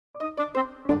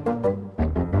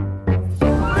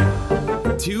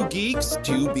Two Geeks,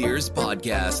 Two Beers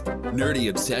podcast. Nerdy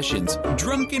obsessions,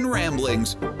 drunken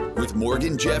ramblings with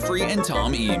Morgan Jeffrey and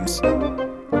Tom Eames.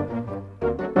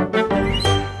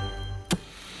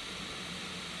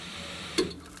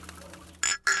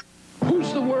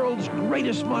 Who's the world's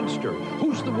greatest monster?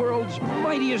 Who's the world's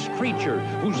mightiest creature?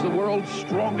 Who's the world's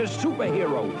strongest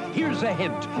superhero? Here's a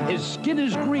hint. His skin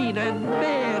is green and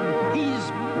man,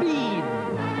 he's mean.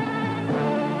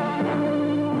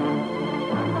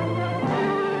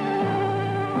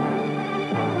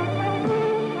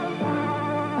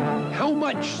 How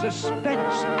much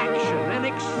suspense, action, and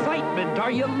excitement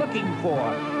are you looking for?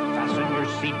 Fasten your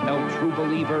seatbelt, true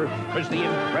believer, because the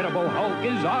Incredible Hulk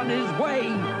is on his way.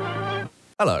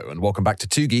 Hello, and welcome back to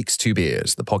Two Geeks, Two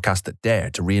Beers, the podcast that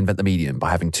dared to reinvent the medium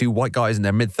by having two white guys in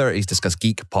their mid-30s discuss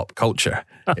geek pop culture.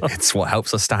 It's what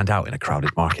helps us stand out in a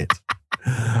crowded market.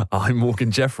 I'm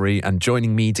Morgan Jeffrey, and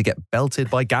joining me to get belted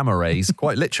by gamma rays,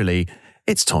 quite literally,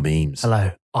 it's Tom Eames.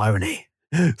 Hello, irony.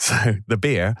 So the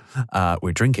beer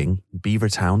we're drinking,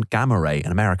 Beavertown Gamma Ray,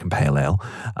 an American pale ale,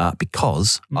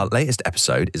 because our latest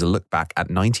episode is a look back at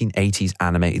 1980s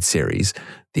animated series,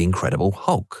 The Incredible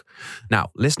Hulk. Now,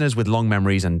 listeners with long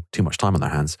memories and too much time on their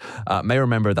hands may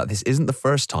remember that this isn't the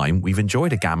first time we've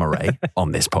enjoyed a gamma ray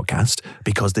on this podcast,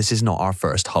 because this is not our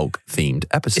first Hulk-themed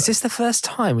episode. Is this the first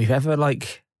time we've ever, I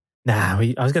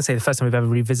was going to say the first time we've ever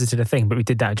revisited a thing, but we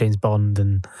did that at James Bond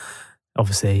and...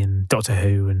 obviously, and Doctor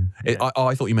Who, and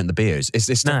I thought you meant the beers.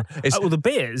 The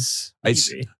beers.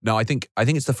 No, I think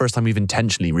it's the first time we've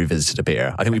intentionally revisited a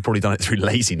beer. I think we've probably done it through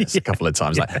laziness a couple of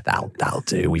times. Like that'll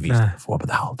do. We've used it before, but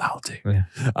that'll do.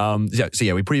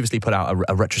 Yeah. We previously put out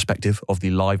a retrospective of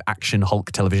the live action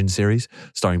Hulk television series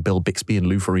starring Bill Bixby and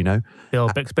Lou Ferrigno. Bill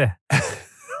Bixby.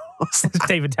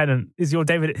 David Tennant. Is your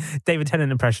David Tennant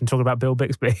impression talking about Bill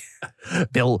Bixby?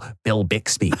 Bill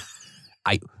Bixby.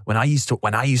 When I used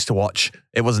to watch,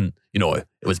 it wasn't, it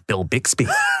was Bill Bixby.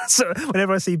 So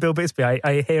whenever I see Bill Bixby,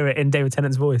 I hear it in David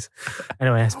Tennant's voice.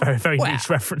 Anyway, it's very, very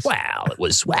niche reference. It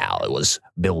was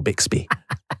Bill Bixby.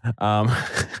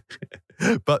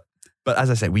 But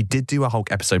as I say, we did do a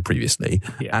Hulk episode previously,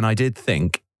 and I did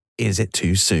think, is it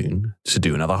too soon to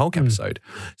do another Hulk episode?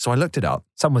 So I looked it up.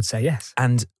 Some would say yes.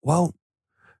 And, well,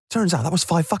 turns out that was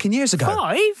 5 fucking years ago.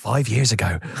 5? 5 years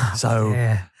ago. So...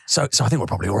 yeah. So I think we're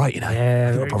probably all right, Yeah, I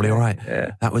think we're probably all right.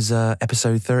 Yeah. That was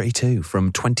episode 32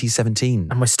 from 2017.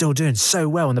 And we're still doing so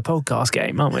well in the podcast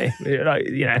game, aren't we?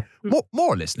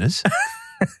 More listeners.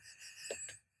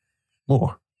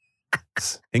 More.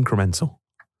 It's incremental.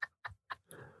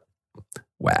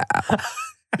 Wow.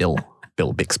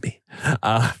 Bill Bixby.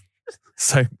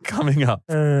 So coming up.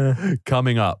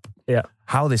 Yeah.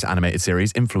 How this animated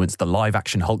series influenced the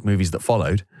live-action Hulk movies that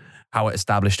followed. How it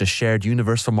established a shared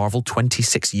universe for Marvel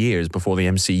 26 years before the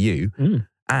MCU,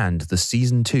 and the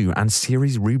season 2 and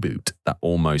series reboot that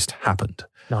almost happened.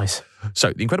 Nice.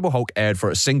 So, The Incredible Hulk aired for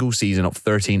a single season of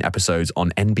 13 episodes on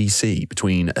NBC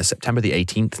between September the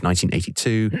 18th,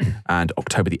 1982 and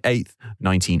October the 8th,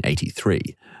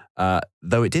 1983.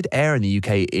 Though it did air in the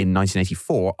UK in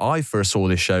 1984, I first saw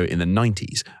this show in the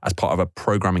 90s as part of a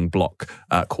programming block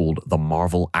called The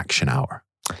Marvel Action Hour.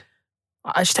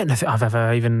 I just don't know if I've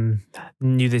ever even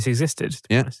knew this existed.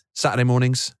 Yeah, Saturday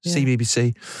mornings,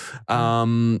 CBBC.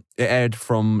 It aired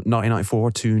from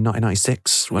 1994 to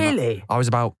 1996. Really? I was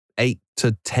about 8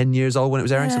 to 10 years old when it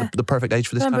was airing, so the perfect age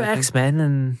for this kind of thing. X-Men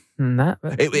and that.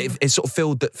 It sort of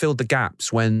filled the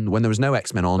gaps when there was no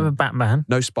X-Men on, Batman,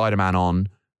 no Spider-Man on.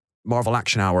 Marvel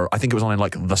Action Hour, I think it was on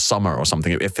in the summer or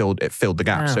something. It filled the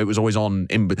gaps, so it was always on.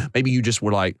 Maybe you just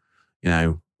were like,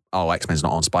 X-Men's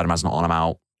not on, Spider-Man's not on, I'm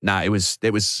out. Nah, it was.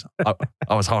 I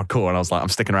was hardcore, and I was like, I'm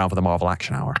sticking around for the Marvel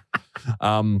Action Hour.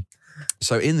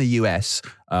 So in the US,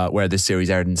 where this series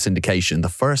aired in syndication, the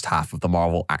first half of the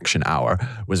Marvel Action Hour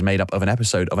was made up of an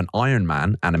episode of an Iron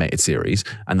Man animated series,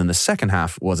 and then the second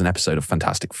half was an episode of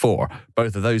Fantastic Four.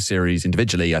 Both of those series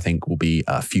individually, I think, will be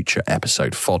a future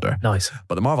episode fodder. Nice.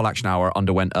 But the Marvel Action Hour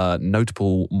underwent a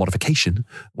notable modification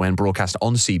when broadcast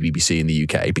on CBBC in the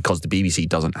UK, because the BBC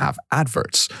doesn't have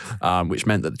adverts, which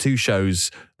meant that the two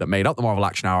shows that made up the Marvel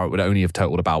Action Hour would only have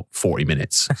totaled about 40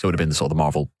 minutes. So it would have been sort of the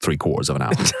Marvel 3/4 of an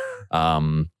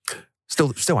hour.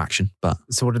 Still action, but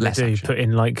so what did less they do? action. Put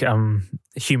in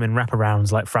human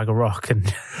wraparounds like Fraggle Rock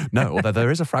and No, although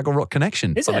there is a Fraggle Rock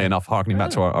connection, Is funnily it? enough, harkening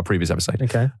back to our previous episode.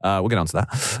 Okay. We'll get on to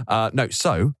that.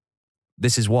 So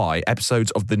this is why episodes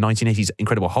of the 1980s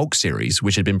Incredible Hulk series,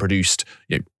 which had been produced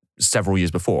several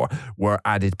years before, were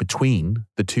added between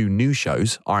the two new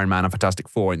shows, Iron Man and Fantastic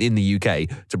Four, in the UK,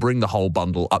 to bring the whole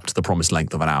bundle up to the promised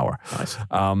length of an hour. Nice.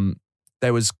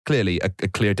 there was clearly a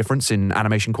clear difference in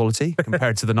animation quality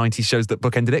compared to the 90s shows that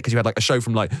bookended it, because you had like a show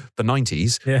from like the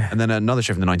 90s and then another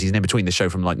show from the 90s, and in between the show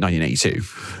from like 1982.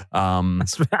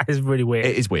 That is really weird.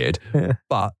 It is weird,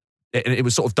 but it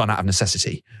was sort of done out of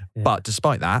necessity. Yeah. But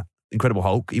despite that, Incredible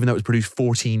Hulk, even though it was produced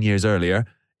 14 years earlier,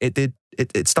 it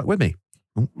stuck with me.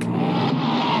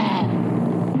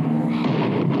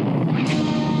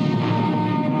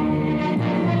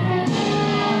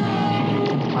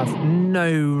 I've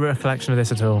no recollection of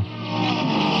this at all.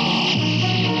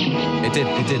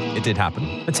 It did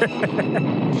happen.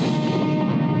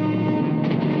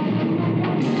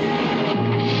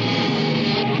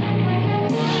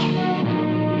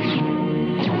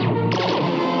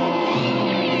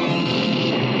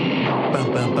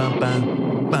 Bum, bum, bum, bum.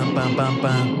 Bum, bum, bum,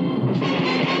 bum.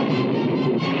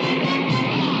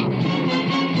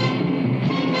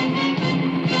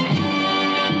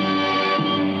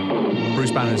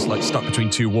 Bruce Banner's like stuck between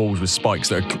two walls with spikes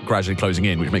that are gradually closing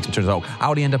in, which makes him turn to Hulk.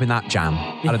 How did he end up in that jam?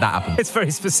 How did that happen? It's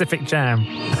very specific jam.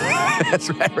 It's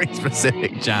very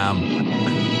specific jam.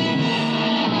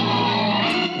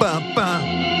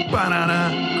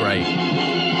 Banana. Great.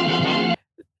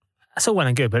 That's all well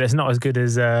and good, but it's not as good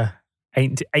as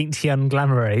Ain't Young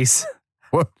Glamourace.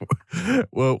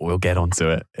 We'll get onto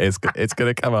it. It's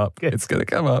going to come up. It's going to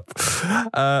come up.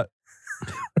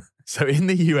 So in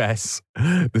the US,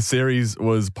 the series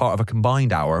was part of a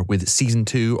combined hour with season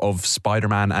 2 of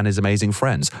Spider-Man and His Amazing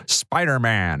Friends.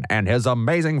 Spider-Man and His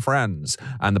Amazing Friends.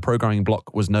 And the programming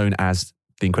block was known as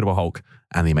The Incredible Hulk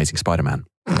and The Amazing Spider-Man.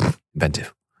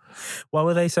 Inventive. Why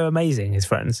were they so amazing, his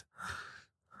friends?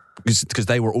 Because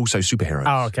they were also superheroes.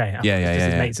 Oh, okay. Yeah.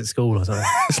 His mates at school or something.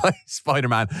 It's like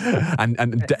Spider-Man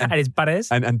and his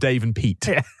buddies. and Dave and Pete.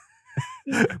 Yeah.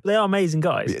 They are amazing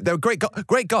guys. They're great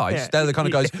guys. Yeah. They're the kind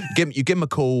of guys, you give them a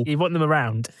call. You want them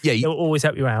around. Yeah. They'll always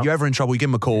help you out. You're ever in trouble, you give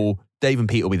them a call. Dave and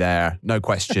Pete will be there, no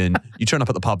question. You turn up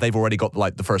at the pub, they've already got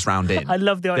like the first round in. I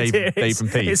love the idea. Dave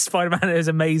and Pete. It's Spider-Man and his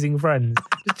amazing friends.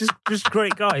 just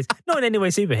great guys. Not in any way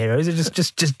superheroes. They're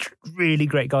just really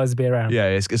great guys to be around. Yeah,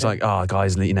 it's like,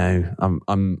 guys, you know,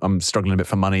 I'm struggling a bit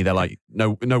for money. They're like,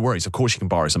 no worries. Of course you can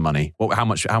borrow some money. Well, how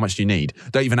much do you need?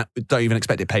 Don't even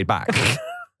expect it paid back.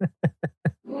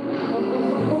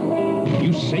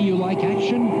 You say you like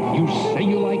action? You say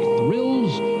you like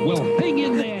thrills? Well, hang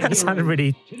in there. That sounded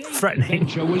really threatening.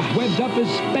 Show was webbed up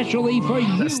especially for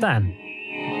you. Stan.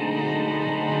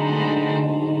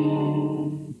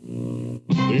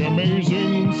 The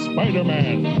Amazing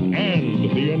Spider-Man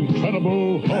and the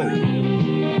Incredible Hulk.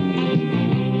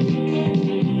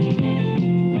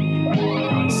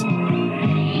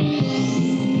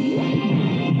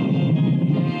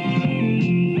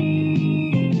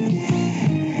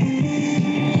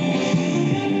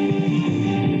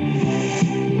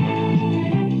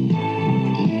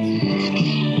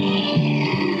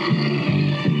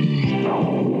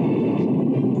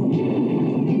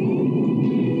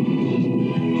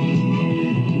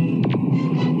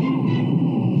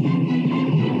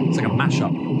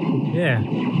 Yeah.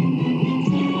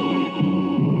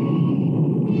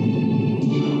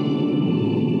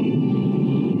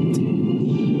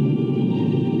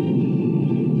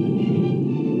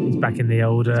 He's back in the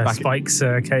old Spikes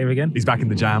cave again. He's back in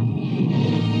the jam.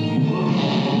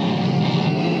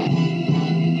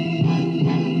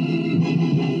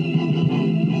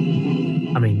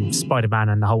 I mean, Spider-Man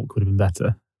and the Hulk would have been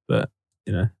better, but,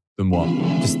 you know. Than what?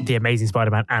 Just the Amazing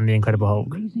Spider-Man and the Incredible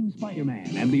Hulk. Amazing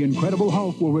Spider-Man and the Incredible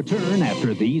Hulk will return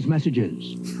after these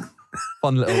messages.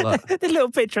 Fun little... The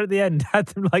little picture at the end had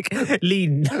them like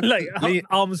lean, like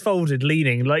arms folded,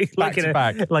 leaning, like in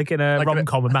a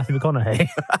rom-com with Matthew McConaughey.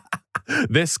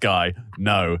 This guy.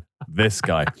 No, this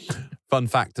guy. Fun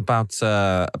fact about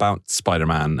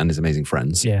Spider-Man and His Amazing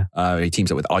Friends. Yeah. He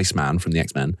teams up with Iceman from the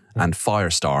X-Men and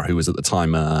Firestar, who was at the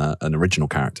time an original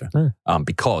character.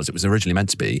 Because it was originally meant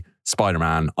to be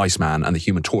Spider-Man, Iceman, and the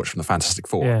Human Torch from the Fantastic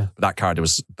Four. Yeah. But that character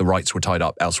the rights were tied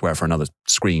up elsewhere for another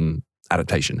screen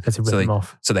adaptation. Had to rip them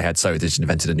off. So they just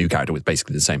invented a new character with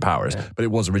basically the same powers. Yeah. But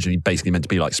it was originally basically meant to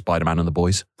be like Spider-Man and the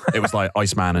boys. It was like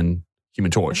Iceman and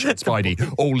Human Torch and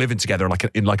Spidey all living together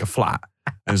in a flat.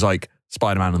 And it was like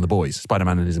Spider-Man and the boys.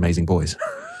 Spider-Man and his amazing boys.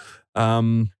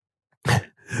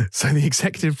 So the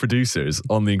executive producers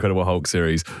on the Incredible Hulk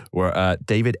series were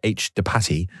David H.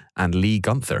 DePatie and Lee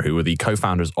Gunther, who were the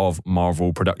co-founders of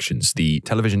Marvel Productions, the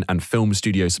television and film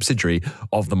studio subsidiary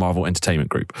of the Marvel Entertainment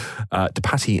Group.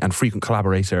 DePatie and frequent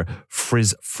collaborator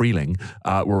Friz Freleng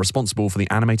were responsible for the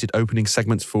animated opening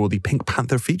segments for the Pink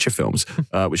Panther feature films,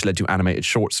 which led to animated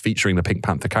shorts featuring the Pink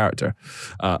Panther character.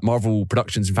 Marvel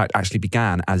Productions, in fact, actually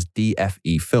began as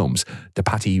DFE Films,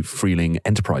 DePatie Freleng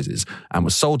Enterprises, and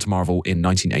was sold to Marvel in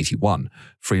 1981.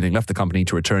 Freleng left the company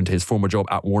to return to his former job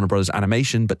at Warner Bros.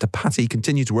 Animation, but DePatie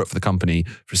continued to work for the company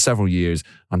for several years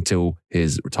until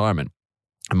his retirement.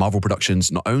 And Marvel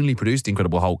Productions not only produced The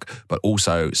Incredible Hulk, but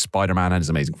also Spider-Man and His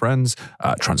Amazing Friends,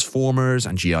 Transformers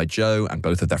and G.I. Joe, and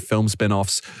both of their film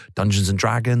spin-offs, Dungeons and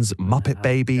Dragons, Muppet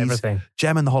Babies, everything.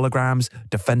 Jem and the Holograms,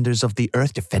 Defenders of the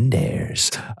Earth,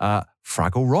 Defenders,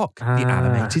 Fraggle Rock, the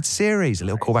animated series, a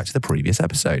little callback to the previous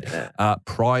episode,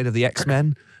 Pride of the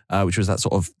X-Men, which was that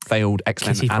sort of failed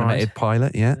X-Men Kitty animated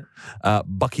pilot,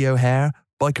 Bucky O'Hare,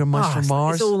 Biker Mice from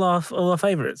Mars. It's all our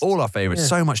favourites. All our favourites. Yeah.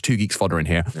 So much Two Geeks fodder in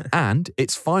here. And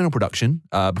its final production,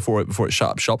 before it shut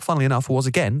up shop, funnily enough, was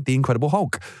again The Incredible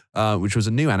Hulk, which was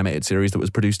a new animated series that was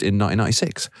produced in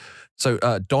 1996. So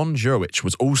Don Jurwich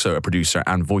was also a producer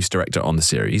and voice director on the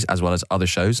series, as well as other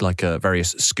shows like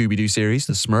various Scooby-Doo series,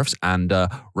 The Smurfs, and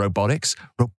Robotics,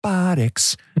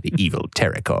 the evil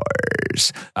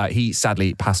Terracors. He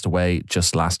sadly passed away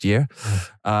just last year.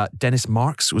 Dennis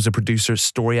Marks was a producer,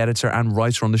 story editor, and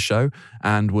writer on the show,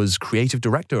 and was creative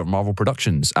director of Marvel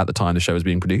Productions at the time the show was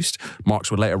being produced. Marks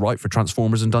would later write for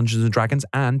Transformers and Dungeons and Dragons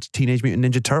and Teenage Mutant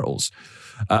Ninja Turtles.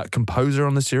 Composer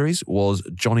on the series was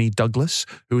Johnny Douglas,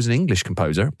 who was an English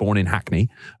composer born in Hackney,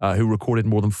 who recorded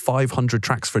more than 500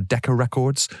 tracks for Decca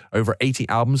Records, over 80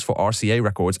 albums for RCA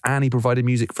Records, and he provided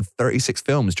music for 36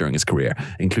 films during his career,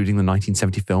 including the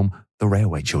 1970 film The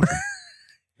Railway Children.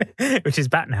 Which is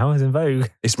back now, is in vogue.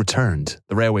 It's returned.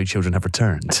 The Railway Children have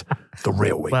returned. The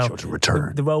Railway Children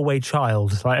return. The Railway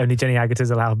Child, like only Jenny Agutter's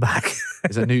allowed back.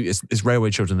 Is Railway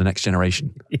Children the next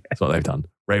generation? Yeah. That's what they've done.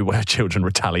 Railway Children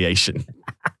Retaliation.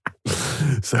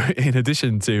 So in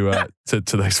addition to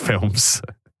those films,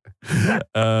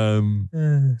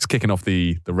 it's kicking off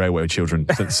the Railway Children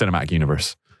cinematic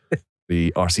universe,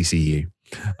 the RCCU.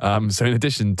 So in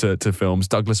addition to films,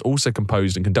 Douglas also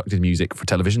composed and conducted music for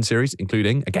television series,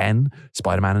 including, again,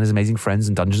 Spider-Man and His Amazing Friends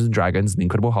and Dungeons and Dragons, The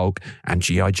Incredible Hulk, and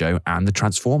G.I. Joe and the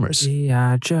Transformers.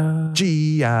 G.I. Joe.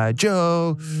 G.I.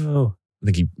 Joe. Oh. I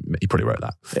think he probably wrote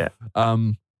that. Yeah.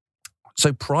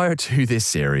 So prior to this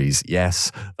series,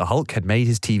 yes, the Hulk had made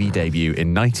his TV debut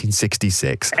in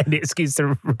 1966. Any excuse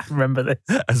to remember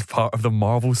this? As part of the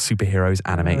Marvel Superheroes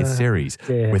animated series,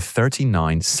 with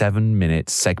 39 7-minute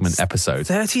segment episodes.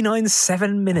 39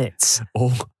 7 minutes.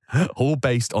 All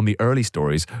based on the early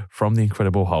stories from The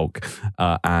Incredible Hulk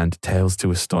and Tales to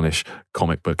Astonish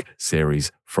comic book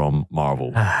series from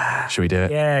Marvel. Should we do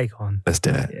it? Yeah, go on. Let's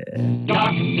do it.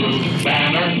 Doc Bruce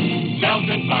Banner,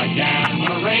 melted by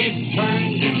gamma rays,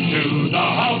 turned into the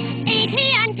Hulk. Ain't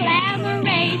he on glamour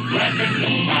rays? Wrecking the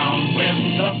town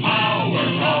with the power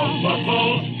of a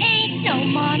bull. Ain't no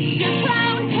monster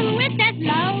clown who is as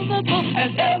lovable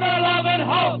As ever-loving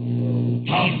Hulk.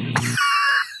 Hulk.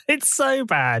 It's so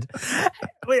bad.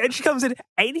 And she comes in,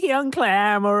 ain't he on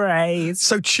glamour rays?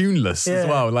 So tuneless as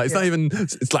well. Like it's not even.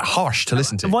 It's like harsh to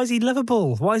listen to. Why is he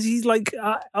lovable? Why is he like?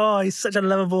 He's such a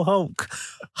lovable Hulk.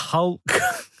 Hulk.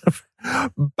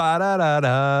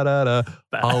 Ba-da-da-da-da-da.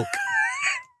 Hulk.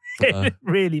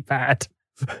 Really bad.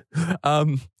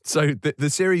 So the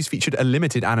series featured a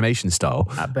limited animation style.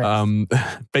 At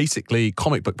best. Basically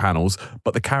comic book panels,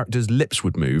 but the characters' lips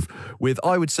would move with,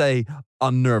 I would say,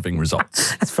 unnerving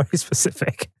results. That's very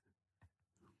specific.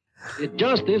 It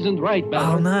just isn't right,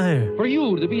 Banner. Oh, no. For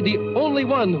you to be the only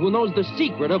one who knows the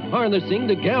secret of harnessing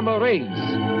the gamma rays.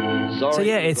 Sorry, So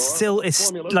yeah, it's still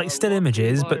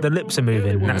images, but the lips are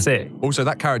moving, and that's it. Also,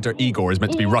 that character, Igor, is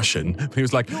meant to be Russian. He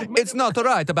was like, it's not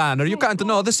right, Banner. You can't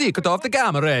know the secret of the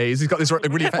gamma rays. He's got this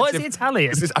really offensive... Why is he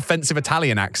Italian? This offensive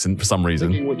Italian accent for some reason.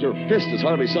 Thinking with your fist is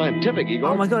hardly scientific, Igor.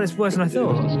 Oh my God, it's worse than I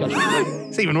thought.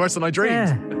 It's even worse than I dreamed.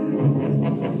 Yeah.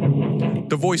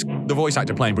 The voice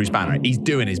actor playing Bruce Banner, he's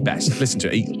doing his best. Listen to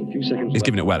it. He's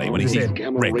giving it welly when he sees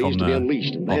Rick on the...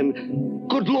 unleashed, and then,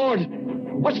 good Lord,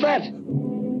 what's that?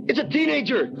 It's a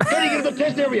teenager getting into the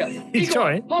test area. He's Igor,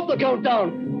 trying. Off the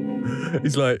countdown.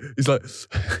 He's like, it's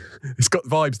got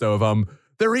vibes though of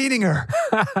they're eating her,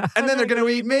 and then they're going to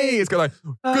eat me. It's got like,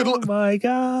 good Oh my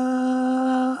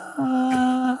God.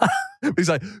 He's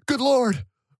like, good Lord,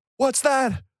 what's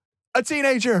that? A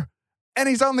teenager, and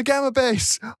he's on the gamma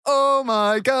base. Oh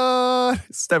my God.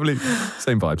 It's definitely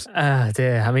same vibes. Ah,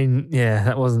 dear. I mean, yeah,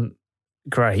 that wasn't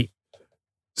great.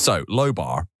 So low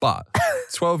bar, but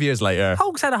 12 years later.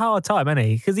 Hulk's had a hard time, hasn't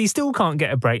he? Because he still can't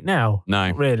get a break now. No.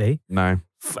 Not really. No.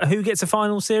 Who gets a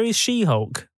final series?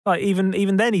 She-Hulk. Like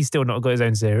even then, he's still not got his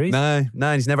own series. No,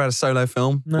 he's never had a solo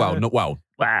film. No.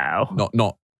 Wow.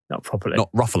 Not properly.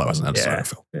 Not Ruffalo hasn't had a solo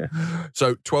film. Yeah.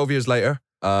 So 12 years later,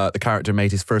 the character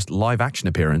made his first live action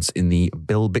appearance in the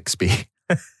Bill Bixby.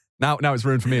 now it's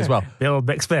ruined for me as well. Bill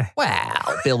Bixby.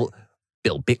 Well,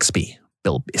 Bill Bixby.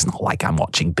 It's not like I'm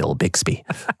watching Bill Bixby.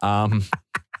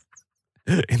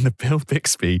 In the Bill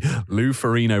Bixby, Lou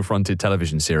Ferrigno-fronted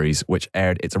television series, which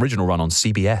aired its original run on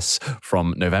CBS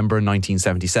from November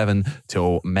 1977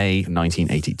 till May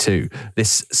 1982.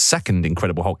 This second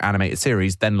Incredible Hulk animated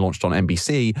series then launched on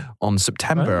NBC on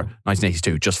September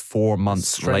 1982, just 4 months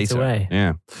Straight later. away.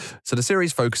 Yeah. So the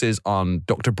series focuses on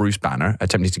Dr. Bruce Banner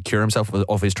attempting to cure himself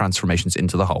of his transformations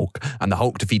into the Hulk, and the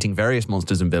Hulk defeating various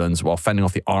monsters and villains while fending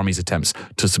off the army's attempts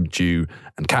to subdue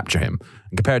and capture him.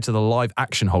 And compared to the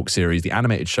live-action Hulk series, the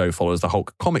animated show follows the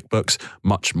Hulk comic books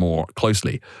much more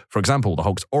closely. For example, the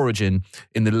Hulk's origin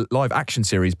in the live-action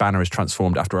series, Banner is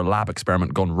transformed after a lab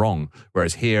experiment gone wrong,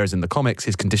 whereas here, as in the comics,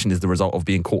 his condition is the result of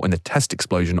being caught in the test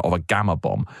explosion of a gamma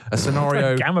bomb. A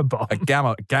scenario... Gamma bomb. A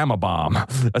gamma bomb.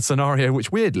 A scenario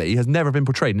which, weirdly, has never been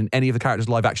portrayed in any of the characters'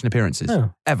 live-action appearances.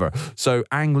 Oh. Ever. So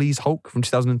Ang Lee's Hulk from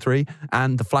 2003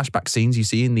 and the flashback scenes you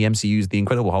see in the MCU's The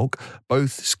Incredible Hulk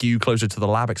both skew closer to the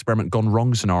lab experiment gone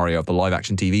wrong scenario of the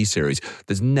live-action TV series.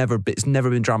 It's never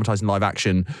been dramatized in live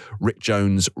action. Rick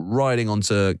Jones riding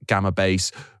onto Gamma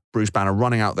Base, Bruce Banner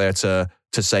running out there to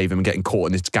save him and getting caught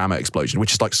in this gamma explosion,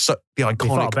 which is like the iconic.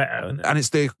 Far better, isn't it? And it's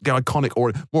the iconic,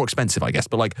 or more expensive, I guess,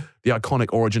 but like the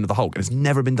iconic origin of the Hulk. And it's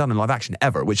never been done in live action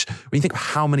ever, which when you think of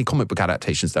how many comic book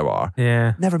adaptations there are,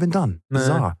 never been done.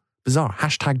 Bizarre.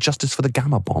 Hashtag justice for the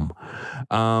gamma bomb.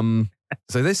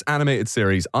 So this animated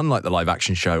series, unlike the live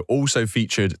action show, also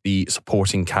featured the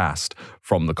supporting cast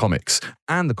from the comics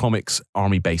and the comics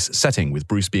army base setting, with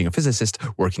Bruce being a physicist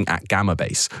working at Gamma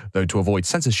Base. Though to avoid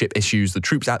censorship issues, the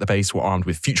troops at the base were armed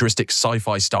with futuristic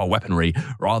sci-fi style weaponry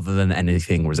rather than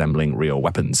anything resembling real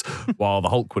weapons, while the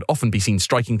Hulk would often be seen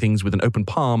striking things with an open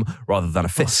palm rather than a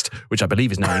fist, which I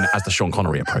believe is known as the Sean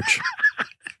Connery approach.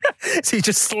 So he's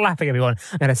just slapping everyone.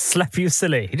 I'm going to slap you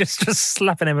silly. Just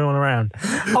slapping everyone around.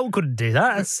 Hulk couldn't do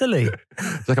that. That's silly.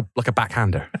 It's like a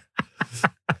backhander.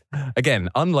 Again,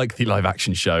 unlike the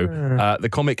live-action show, the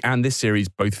comic and this series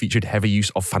both featured heavy use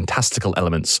of fantastical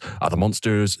elements. The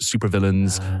monsters,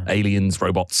 supervillains, aliens,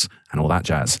 robots, and all that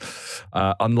jazz.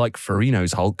 Unlike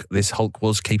Ferrigno's Hulk, this Hulk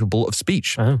was capable of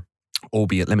speech.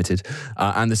 Albeit limited.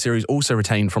 And the series also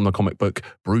retained from the comic book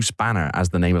Bruce Banner as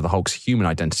the name of the Hulk's human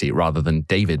identity rather than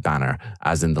David Banner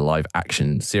as in the live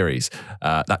action series.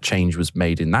 That change was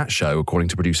made in that show, according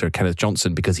to producer Kenneth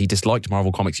Johnson, because he disliked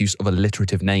Marvel Comics' use of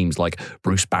alliterative names like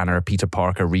Bruce Banner, Peter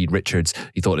Parker, Reed Richards.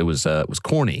 He thought it was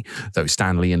corny, though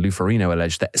Stan Lee and Lou Ferrigno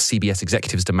alleged that CBS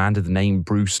executives demanded the name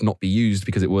Bruce not be used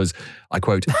because it was, I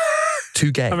quote,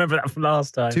 too gay. I remember that from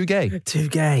last time. Too gay. Too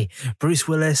gay. Bruce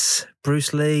Willis,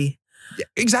 Bruce Lee. Yeah,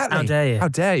 exactly. How dare you? How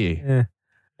dare you? Yeah.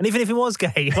 And even if he was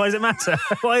gay, why does it matter?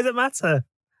 Why does it matter?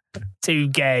 Too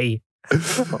gay.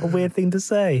 What a weird thing to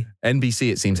say.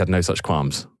 NBC, it seems, had no such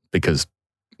qualms because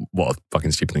what a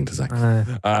fucking stupid thing to say.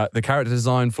 The character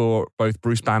design for both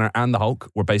Bruce Banner and the Hulk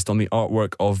were based on the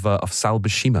artwork of Sal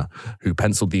Buscema, who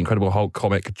penciled the Incredible Hulk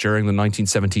comic during the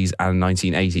 1970s and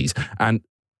 1980s. And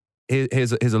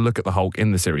here's a look at the Hulk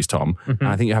in the series, Tom. Mm-hmm. And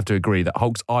I think you have to agree that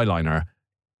Hulk's eyeliner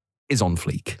is on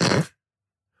fleek.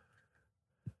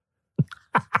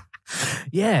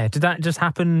 Yeah, did that just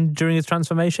happen during his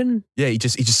transformation? Yeah, he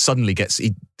just suddenly gets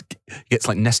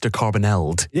like Nestor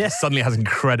Carbonelled. Yeah. Suddenly has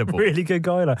incredible, Really good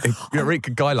guy liner. really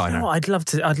good guy liner. You know what,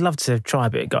 I'd love to try a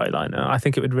bit of guy liner. I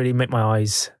think it would really make my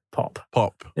eyes pop.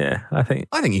 Yeah, I think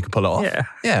you can pull it off.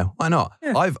 Yeah, why not?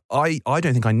 Yeah. I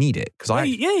don't think I need it because I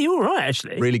you're all right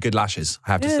actually. really good lashes.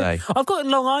 I have to say, I've got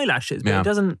long eyelashes, but Yeah.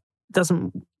 it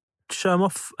doesn't show them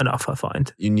off enough. I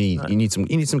find you need some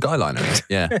guy liner.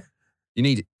 Yeah, you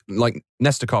need. Like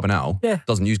Nestor Carbonell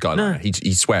doesn't use guy liner.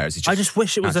 He swears. I just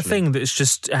wish it was a thing that's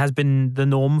just has been the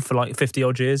norm for like 50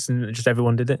 odd years and just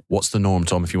everyone did it. What's the norm,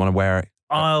 Tom? If you want to wear it,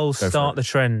 I'll start the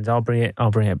trend. I'll bring it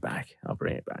back.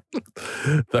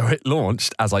 Though it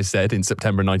launched, as I said, in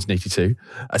September 1982,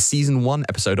 a season 1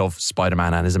 episode of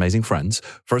Spider-Man and His Amazing Friends,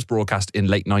 first broadcast in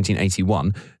late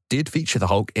 1981, did feature the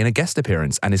Hulk in a guest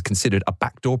appearance and is considered a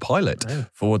backdoor pilot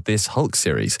for this Hulk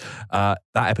series. That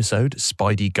episode,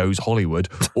 Spidey Goes Hollywood,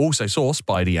 also saw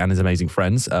Spidey and his amazing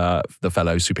friends, the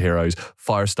fellow superheroes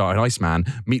Firestar and Iceman,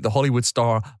 meet the Hollywood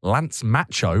star Lance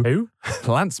Macho. Who?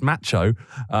 Lance Macho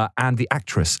and the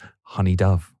actress Honey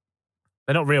Dove.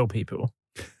 They're not real people.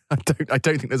 I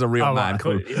don't think there's a real man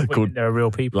called there are real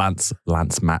people. Lance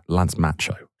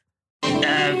Macho.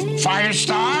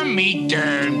 Firestar, meet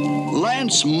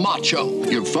Lance Macho.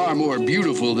 You're far more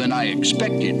beautiful than I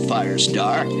expected,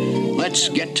 Firestar. Let's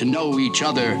get to know each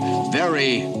other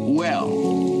very well.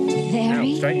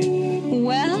 Very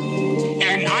well?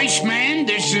 And Iceman,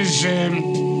 this is,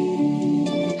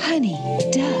 Honey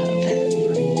Dove.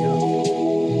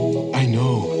 I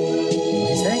know.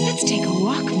 Let's take a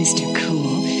walk, Mr.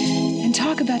 Cool, and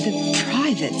talk about the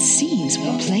private scenes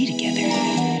we'll play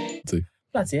together.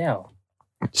 Bloody hell.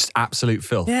 Just absolute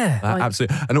filth. Yeah,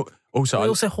 absolute. And also,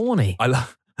 also horny. I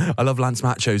love Lance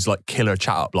Macho's like killer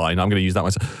chat up line. I'm going to use that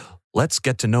myself. Let's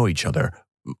get to know each other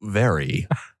very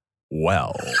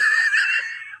well.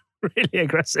 Really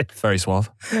aggressive. Very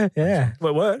suave. Yeah,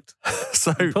 well, it worked.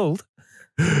 So pulled.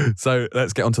 So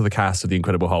let's get onto the cast of The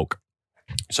Incredible Hulk.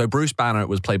 So Bruce Banner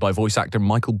was played by voice actor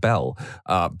Michael Bell.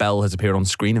 Bell has appeared on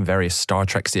screen in various Star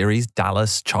Trek series,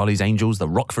 Dallas, Charlie's Angels, The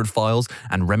Rockford Files,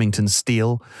 and Remington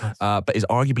Steele, but is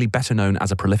arguably better known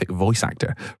as a prolific voice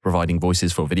actor, providing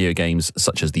voices for video games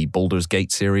such as the Baldur's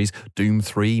Gate series, Doom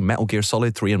 3, Metal Gear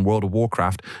Solid 3, and World of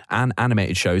Warcraft, and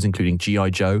animated shows including G.I.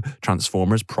 Joe,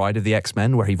 Transformers, Pride of the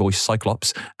X-Men, where he voiced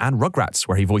Cyclops, and Rugrats,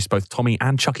 where he voiced both Tommy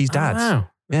and Chucky's dad. Oh, wow.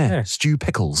 Yeah, Stu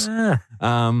Pickles.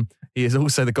 He is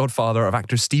also the godfather of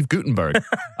actor Steve Guttenberg,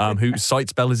 who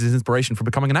cites Bell as his inspiration for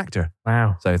becoming an actor.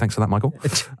 Wow. So thanks for that, Michael.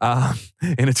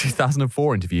 In a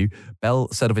 2004 interview, Bell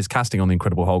said of his casting on The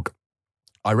Incredible Hulk,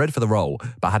 I read for the role,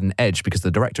 but had an edge because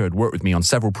the director had worked with me on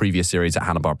several previous series at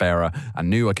Hanna-Barbera and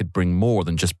knew I could bring more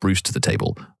than just Bruce to the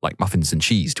table, like muffins and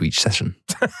cheese to each session.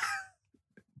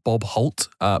 Bob Holt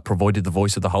provided the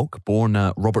voice of the Hulk, born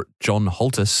Robert John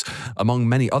Holtus. Among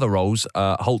many other roles,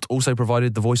 Holt also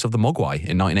provided the voice of the Mogwai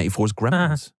in 1984's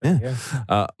Gremlins.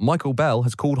 Michael Bell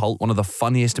has called Holt one of the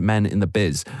funniest men in the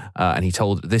biz, and he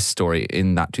told this story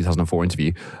in that 2004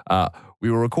 interview. We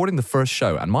were recording the first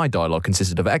show, and my dialogue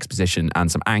consisted of exposition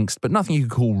and some angst, but nothing you could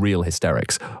call real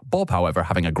hysterics. Bob, however,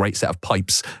 having a great set of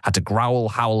pipes, had to growl,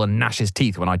 howl, and gnash his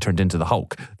teeth when I turned into the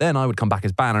Hulk. Then I would come back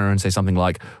as Banner and say something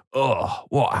like, "Oh,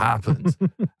 what happened?"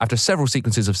 After several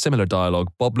sequences of similar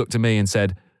dialogue, Bob looked at me and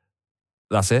said,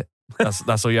 "That's it?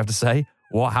 That's all you have to say?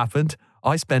 What happened?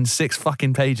 I spend 6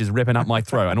 fucking pages ripping up my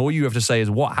throat, and all you have to say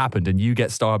is what happened, and you get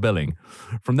star billing."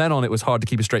 From then on, it was hard to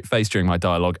keep a straight face during my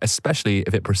dialogue, especially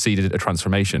if it preceded a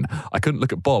transformation. I couldn't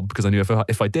look at Bob because I knew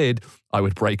if I did, I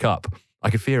would break up. I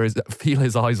could feel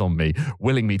his eyes on me,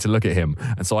 willing me to look at him,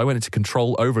 and so I went into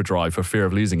control overdrive for fear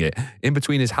of losing it. In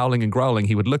between his howling and growling,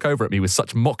 he would look over at me with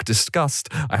such mock disgust,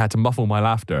 I had to muffle my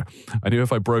laughter. I knew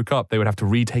if I broke up, they would have to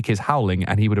retake his howling,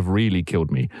 and he would have really killed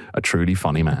me. A truly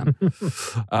funny man.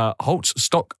 Holt's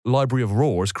stock library of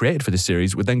roars created for this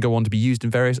series would then go on to be used in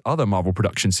various other Marvel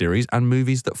production series and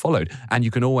movies that followed. And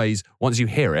you can always, once you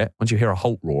hear a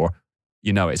Holt roar,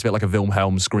 you know it. It's a bit like a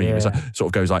Wilhelm scream. Yeah. It's like, sort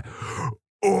of goes like...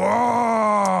 Does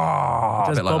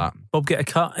a bit like that. Bob get a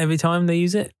cut every time they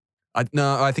use it?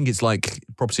 I think it's like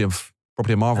property of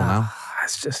Marvel now.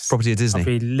 It's just Property of Disney. I'll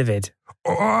be livid.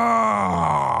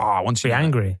 Once Be you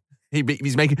angry.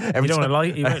 He's making every You don't time. want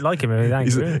to like. You don't like him if he's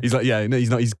angry. He's like, yeah, no, he's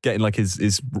not. He's getting like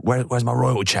his where's my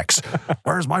royalty checks?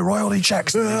 Where's my royalty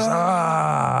checks? The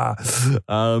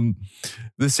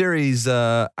series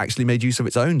actually made use of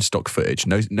its own stock footage.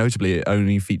 Notably, it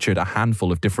only featured a handful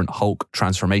of different Hulk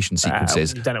transformation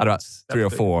sequences. About 3 or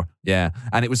 4. Yeah.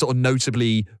 And it was sort of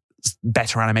notably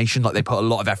better animation. Like they put a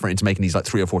lot of effort into making these like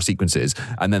 3 or 4 sequences,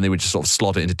 and then they would just sort of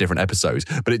slot it into different episodes.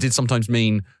 But it did sometimes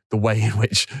mean the way in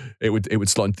which it would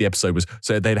slot into the episode was,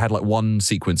 so they'd had like one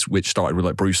sequence which started with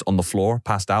like Bruce on the floor,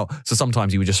 passed out. So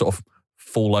sometimes he would just sort of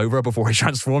fall over before he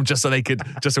transformed, just so it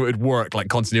would work like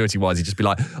continuity wise. He'd just be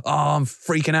like, "Oh, I'm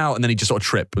freaking out," and then he'd just sort of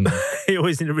trip. And He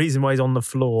always need a reason why he's on the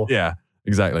floor. yeah.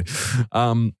 Exactly.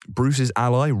 Bruce's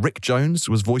ally, Rick Jones,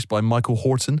 was voiced by Michael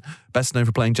Horton, best known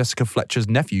for playing Jessica Fletcher's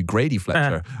nephew, Grady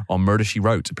Fletcher, on Murder, She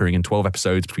Wrote, appearing in 12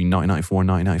 episodes between 1994 and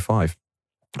 1995.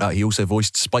 He also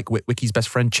voiced Spike Witwicky's best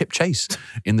friend, Chip Chase,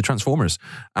 in The Transformers,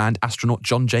 and astronaut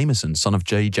John Jameson, son of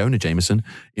J. Jonah Jameson,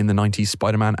 in the 90s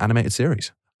Spider-Man animated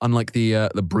series. Unlike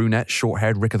the brunette,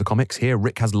 short-haired Rick of the comics, here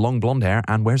Rick has long blonde hair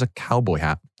and wears a cowboy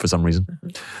hat for some reason.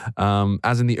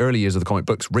 As in the early years of the comic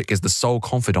books, Rick is the sole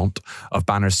confidant of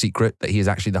Banner's secret that he is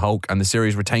actually the Hulk, and the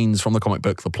series retains from the comic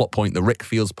book the plot point that Rick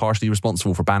feels partially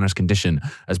responsible for Banner's condition,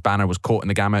 as Banner was caught in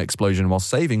the Gamma explosion while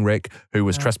saving Rick, who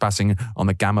was trespassing on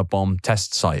the Gamma bomb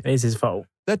test site. It is his fault.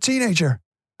 That teenager,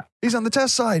 he's on the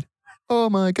test site. Oh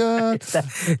my God. It's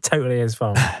totally his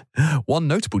fault. One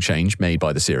notable change made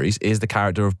by the series is the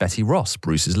character of Betty Ross,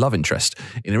 Bruce's love interest.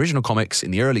 In the original comics,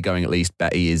 in the early going at least,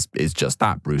 Betty is just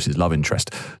that, Bruce's love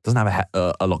interest. Doesn't have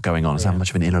a lot going on. Doesn't have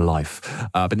much of an inner life.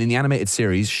 But in the animated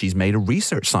series, she's made a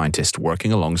research scientist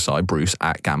working alongside Bruce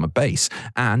at Gamma Base.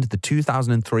 And the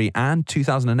 2003 and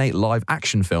 2008 live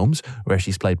action films, where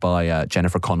she's played by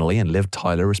Jennifer Connelly and Liv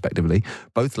Tyler, respectively,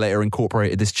 both later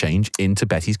incorporated this change into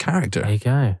Betty's character. There you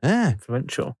go. Yeah.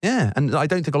 Influential. Yeah, and I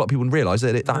don't think a lot of people realise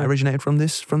that that originated from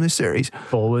this series.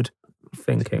 Forward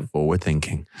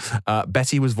thinking.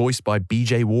 Betty was voiced by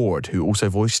B.J. Ward, who also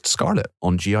voiced Scarlet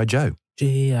on G.I. Joe.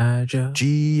 G.I. Joe.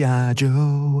 G.I.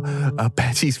 Joe.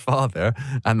 Betty's father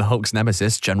and the Hulk's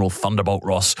nemesis, General Thunderbolt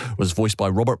Ross, was voiced by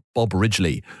Robert Bob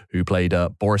Ridgely, who played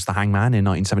Boris the Hangman in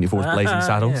 1974's Blazing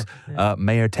Saddles,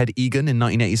 Mayor Ted Egan in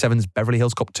 1987's Beverly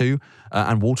Hills Cop 2,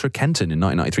 and Walter Kenton in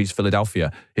 1993's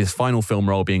Philadelphia, his final film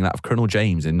role being that of Colonel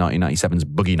James in 1997's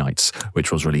Boogie Nights,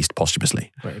 which was released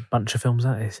posthumously. Great bunch of films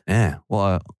that is. Yeah,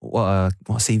 what a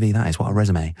CV that is, what a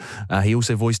resume. He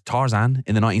also voiced Tarzan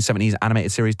in the 1970s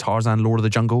animated series Tarzan Lord of the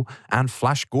Jungle, and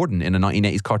Flash Gordon in a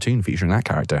 1980s cartoon featuring that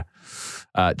character.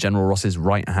 General Ross's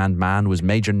right-hand man was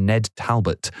Major Ned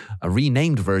Talbot, a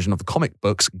renamed version of the comic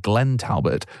books Glenn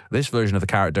Talbot. This version of the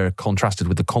character, contrasted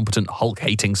with the competent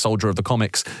Hulk-hating soldier of the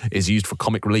comics, is used for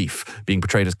comic relief, being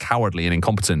portrayed as cowardly and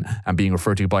incompetent, and being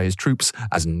referred to by his troops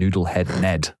as Noodlehead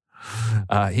Ned.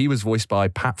 He was voiced by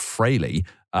Pat Fraley,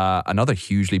 another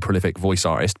hugely prolific voice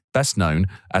artist, best known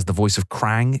as the voice of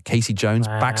Krang, Casey Jones,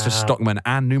 Baxter Stockman,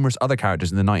 and numerous other characters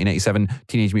in the 1987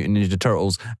 Teenage Mutant Ninja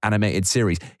Turtles animated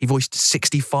series. He voiced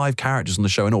 65 characters on the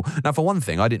show in all. Now, for one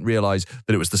thing, I didn't realise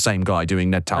that it was the same guy doing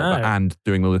Ned Talbot and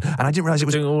doing all, and I didn't realise it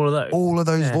was doing all of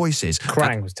those voices.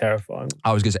 Krang was terrifying.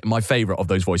 I was going to say, my favourite of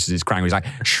those voices is Krang. He's like,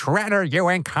 Shredder, you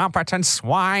incompetent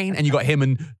swine. And you got him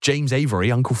and James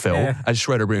Avery, Uncle Phil, as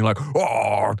Shredder being like,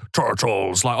 oh,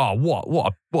 turtles. Like, oh,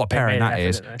 what a pairing that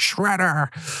is. Shredder.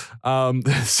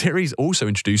 The series also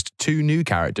introduced two new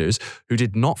characters who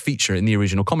did not feature in the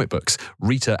original comic books,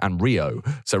 Rita and Rio.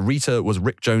 So Rita was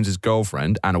Rick Jones's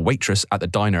girlfriend and a waitress at the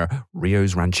diner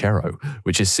Rio's Ranchero,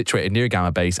 which is situated near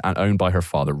Gamma Base and owned by her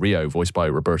father, Rio, voiced by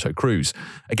Roberto Cruz.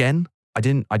 Again, I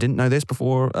didn't know this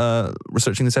before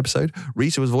researching this episode.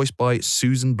 Rita was voiced by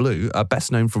Susan Blue,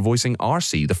 best known for voicing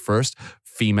Arcee, the first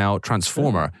female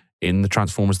Transformer in the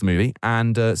Transformers the movie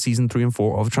and season 3 and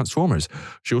 4 of Transformers.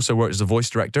 She also worked as a voice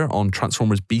director on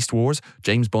Transformers Beast Wars,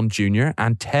 James Bond Jr.,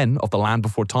 and 10 of the Land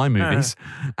Before Time movies.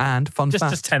 And fun fact...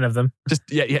 Just 10 of them.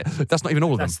 Yeah. That's not even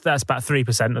all of them. That's about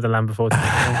 3% of the Land Before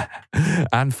Time.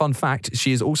 And fun fact,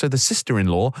 she is also the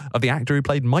sister-in-law of the actor who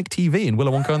played Mike TV in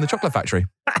Willy Wonka and the Chocolate Factory.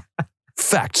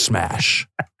 Fact smash.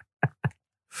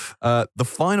 The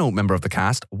final member of the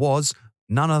cast was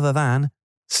none other than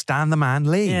Stan the Man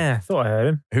Lee. Yeah, thought I heard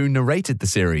him. Who narrated the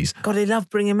series. God, they loved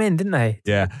bringing him in, didn't they?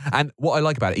 Yeah. And what I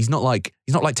like about it, he's not like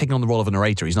taking on the role of a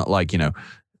narrator. He's not like,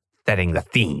 setting the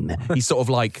theme. He's sort of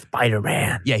like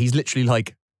Spider-Man. Yeah, he's literally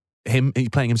like him, he's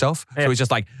playing himself. Yeah. So he's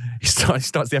just like, he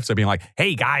starts the episode being like,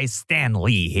 hey guys, Stan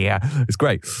Lee here. It's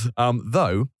great.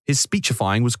 Though his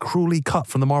speechifying was cruelly cut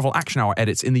from the Marvel Action Hour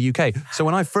edits in the UK. So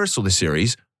when I first saw this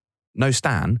series, no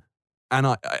Stan,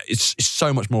 and it's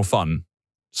so much more fun.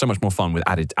 So much more fun with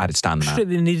added Stan the Man. Sure,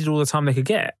 they needed all the time they could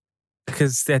get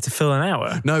because they had to fill an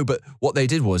hour. No, but what they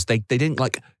did was they didn't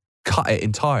like cut it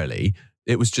entirely.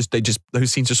 It was just those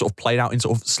scenes just sort of played out in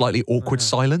sort of slightly awkward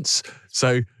silence.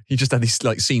 So you just had these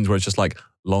like scenes where it's just like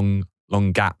long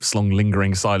gaps, long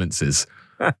lingering silences,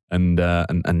 and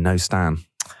no Stan.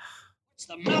 What's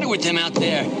the matter with them out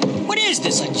there? What is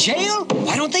this, a jail?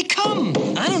 Why don't they come?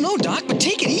 I don't know, Doc, but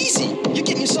take it easy. You're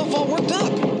getting yourself all worked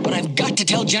up. But I've got to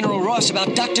tell General Ross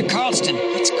about Dr. Carlston.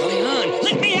 What's going on?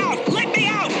 Let me out! Let me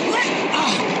out!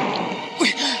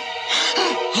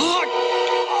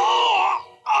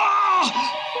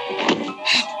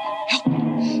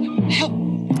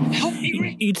 Help me,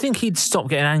 Rick. You'd think he'd stop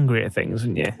getting angry at things,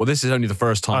 wouldn't you? Well, this is only the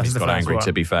first time he's got angry,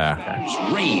 to be fair.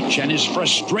 His rage and his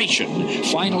frustration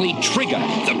finally trigger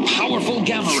the powerful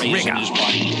gamma rays in his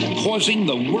body, causing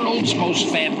the world's most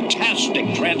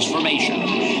fantastic transformation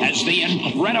as the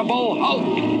Incredible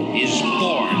Hulk is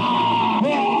born.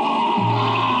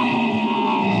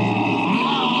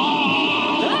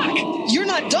 Doc! You're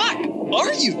not Doc,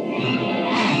 are you?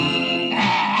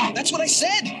 That's what I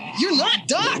said. You're not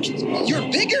Doc.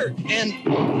 You're bigger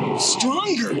and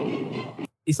stronger.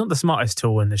 He's not the smartest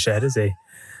tool in the shed, is he?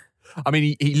 I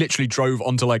mean, he literally drove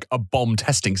onto like a bomb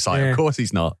testing site. Yeah. Of course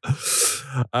he's not.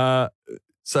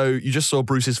 So you just saw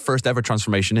Bruce's first ever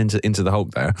transformation into the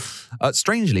Hulk there.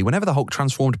 Strangely, whenever the Hulk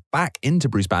transformed back into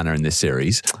Bruce Banner in this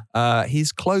series,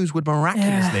 his clothes would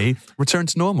miraculously return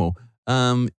to normal.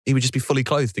 he would just be fully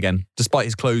clothed again, despite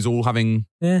his clothes all having,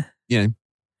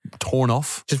 torn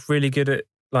off. Just really good at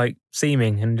like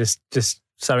seaming and just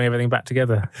sewing everything back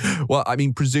together. Well, I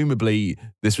mean, presumably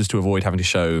this was to avoid having to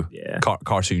show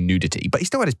cartoon nudity, but he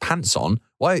still had his pants on.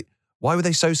 Why were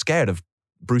they so scared of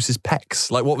Bruce's pecs?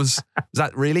 Like, is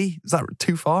that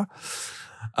too far?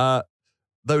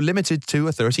 Though limited to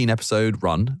a 13-episode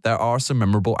run, there are some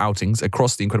memorable outings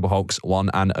across the Incredible Hulk's one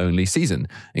and only season,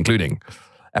 including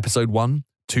Episode 1,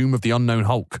 Tomb of the Unknown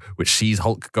Hulk, which sees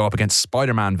Hulk go up against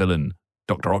Spider-Man villain,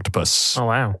 Dr. Octopus. Oh,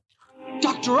 wow.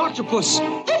 Dr. Octopus! No,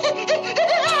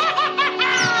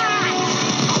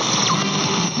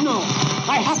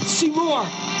 I have to see more!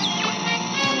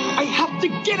 I have to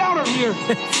get out of here!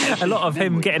 A lot of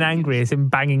him getting angry is him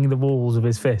banging the walls with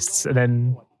his fists and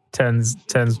then turns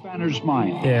Banner's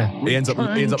mind. Yeah. He ends up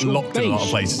locked in a lot of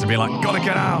places and being like, gotta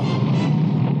get out.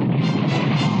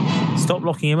 Stop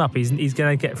locking him up. He's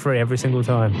going to get free every single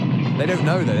time. They don't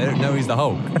know, though. They don't know he's the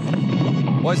Hulk.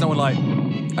 Why is no one like,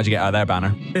 how'd you get out of there,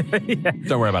 Banner? Yeah.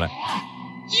 Don't worry about it.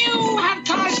 You have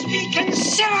caused me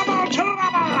considerable trouble.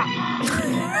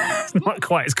 It's not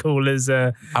quite as cool as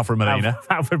Alfred Molina.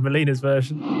 Alfred Molina's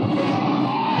version.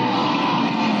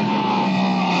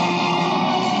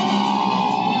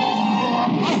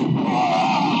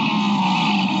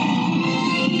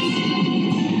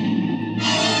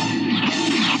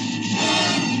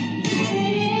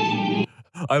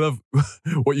 I love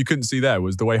what you couldn't see there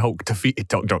was the way Hulk defeated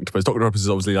Dr. Octopus. Dr. Octopus is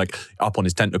obviously like up on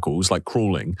his tentacles, like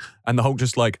crawling, and the Hulk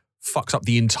just like fucks up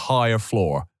the entire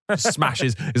floor.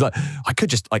 Smashes. He's like, I could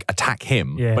just like attack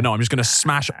him, but no, I'm just going to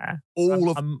smash all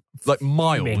of like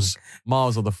miles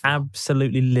of the floor.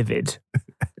 Absolutely livid.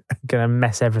 Going to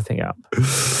mess everything up.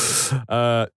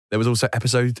 There was also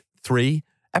episode 3.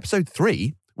 Episode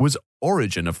 3 was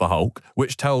Origin of the Hulk,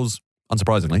 which tells,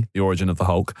 unsurprisingly, the origin of the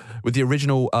Hulk, with the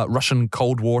original Russian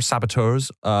Cold War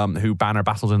saboteurs who Banner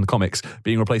battled in the comics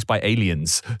being replaced by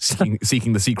aliens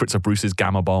seeking the secrets of Bruce's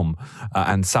gamma bomb.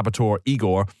 And saboteur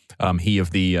Igor, he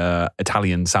of the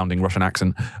Italian-sounding Russian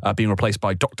accent, being replaced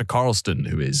by Dr. Carlston,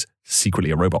 who is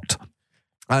secretly a robot.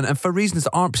 And for reasons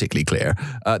that aren't particularly clear,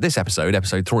 this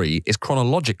episode 3, is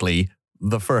chronologically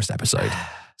the first episode.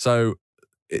 So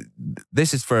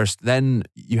this is first, then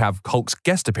you have Hulk's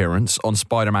guest appearance on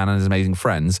Spider-Man and His Amazing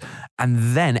Friends,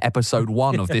 and then episode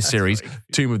 1 of this series,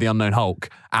 Tomb of the Unknown Hulk,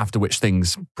 after which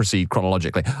things proceed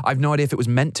chronologically. I've no idea if it was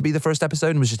meant to be the first episode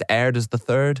and was just aired as the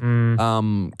third.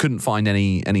 Couldn't find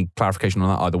any clarification on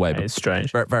that either way. But it's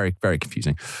strange. Very, very, very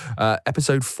confusing.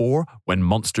 Episode 4, When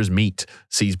Monsters Meet,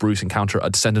 sees Bruce encounter a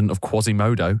descendant of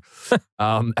Quasimodo.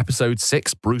 Episode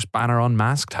 6, Bruce Banner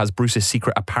Unmasked, has Bruce's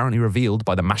secret apparently revealed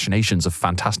by the machinations of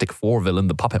Fantastic Four villain,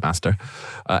 the Puppet Master.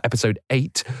 Episode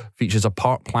 8 features a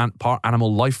part plant, part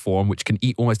animal life form which can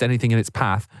eat almost anything in its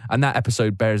path, and that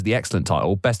episode bears the excellent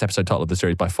title, best episode title of the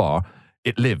series by far,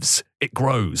 It Lives, It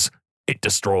Grows, It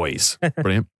Destroys.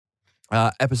 Brilliant.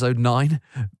 Episode 9,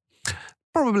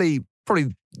 probably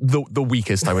the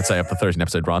weakest, I would say, of the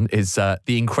 13-episode run, is The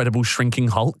Incredible Shrinking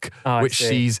Hulk, which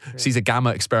sees a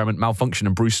gamma experiment malfunction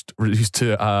and Bruce reduced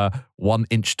to 1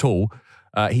 inch tall.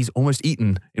 He's almost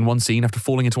eaten in one scene after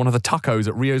falling into one of the tacos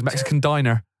at Rio's Mexican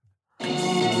diner.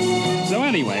 So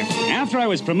anyway, after I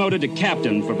was promoted to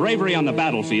captain for bravery on the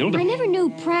battlefield... I never knew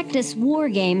practice war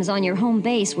games on your home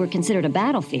base were considered a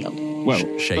battlefield. Well,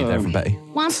 shade there from Betty.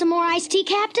 Want some more iced tea,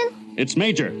 Captain? It's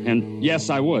Major, and yes,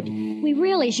 I would. We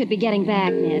really should be getting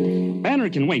back, Ned. Banner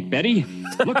can wait, Betty.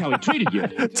 Look how he treated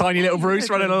you. Tiny little Bruce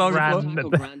running along the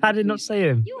floor. I did not see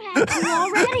him. You had to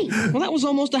already. Well, that was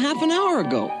almost a half an hour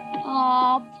ago.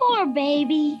 Aw, poor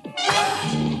baby.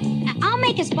 I'll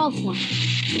make us both one.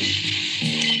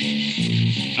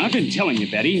 I've been telling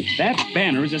you, Betty, that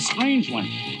Banner is a strange one.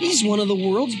 He's one of the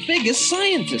world's biggest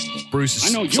scientists. Bruce,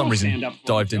 for some reason,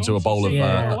 dived into a bowl of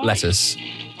lettuce.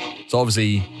 So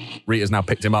obviously, Rita's now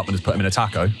picked him up and has put him in a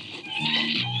taco.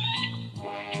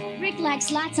 Rick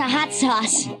likes lots of hot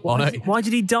sauce. Why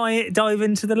did he dive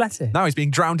into the lettuce? Now he's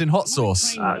being drowned in hot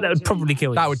sauce. That would probably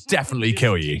kill you. That would definitely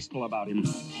kill you.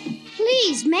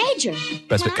 Please, Major.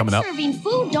 Best bit coming up. Serving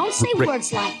food, don't say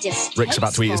words like this. Rick's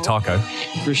about to eat his taco.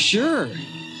 For sure.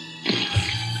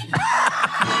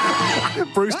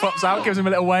 Bruce pops out, gives him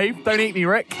a little wave. Don't eat me,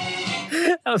 Rick.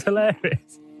 That was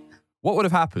hilarious. What would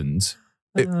have happened?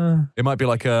 It might be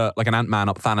like an Ant-Man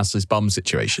up Thanos' bum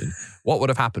situation. What would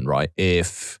have happened, right,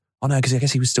 if... Oh, no, because I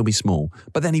guess he would still be small.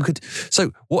 But then he could...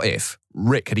 So what if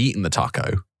Rick had eaten the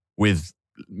taco with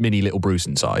mini little Bruce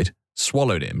inside,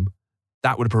 swallowed him,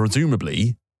 that would have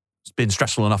presumably been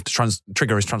stressful enough to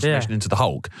trigger his transformation into the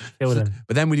Hulk. Killed him.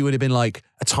 But then he would have been like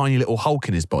a tiny little Hulk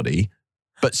in his body,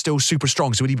 but still super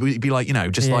strong. So would he be like,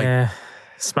 just like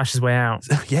smash his way out?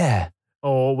 Yeah.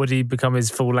 Or would he become his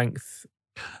full length?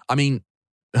 I mean,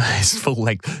 his full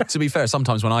length. To be fair,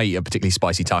 sometimes when I eat a particularly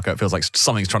spicy taco, it feels like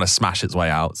something's trying to smash its way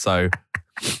out. So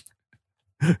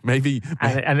maybe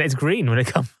and it's green when it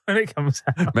comes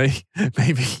out.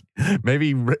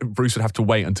 Maybe Bruce would have to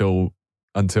wait until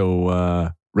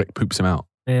Rick poops him out.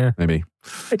 Yeah, maybe.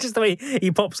 It's just the way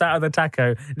he pops out of the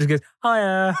taco and just goes,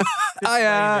 hiya.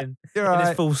 Hiya. You're right. In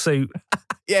his full suit.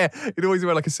 Yeah, he'd always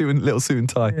wear like a little suit and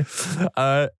tie.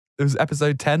 Yeah. There was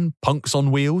episode 10, Punks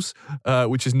on Wheels,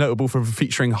 which is notable for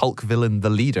featuring Hulk villain The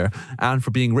Leader and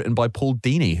for being written by Paul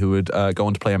Dini, who would go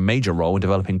on to play a major role in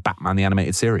developing Batman the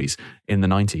Animated Series in the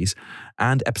 90s.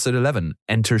 And episode 11,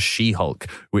 Enter She-Hulk,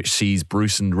 which sees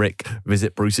Bruce and Rick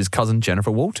visit Bruce's cousin Jennifer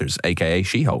Walters, a.k.a.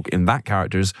 She-Hulk, in that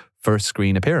character's first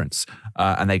screen appearance.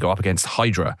 And they go up against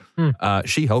Hydra.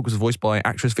 She-Hulk was voiced by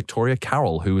actress Victoria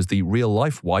Carroll, who was the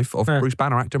real-life wife of Bruce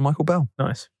Banner actor Michael Bell.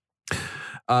 Nice.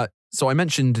 So I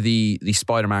mentioned the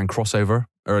Spider-Man crossover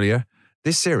earlier.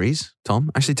 This series,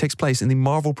 Tom, actually takes place in the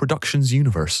Marvel Productions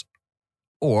universe,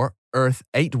 or Earth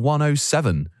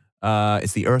 8107.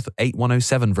 It's the Earth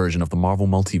 8107 version of the Marvel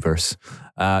multiverse,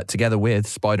 together with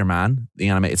Spider-Man, the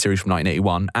animated series from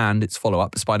 1981, and its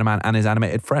follow-up, Spider-Man and His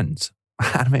Animated Friends.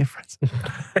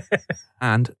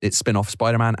 And its spin-off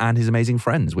Spider-Man and His Amazing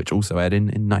Friends, which also aired in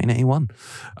 1981.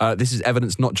 This is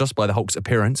evidenced not just by the Hulk's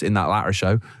appearance in that latter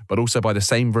show, but also by the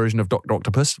same version of Dr.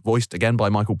 Octopus, voiced again by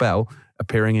Michael Bell,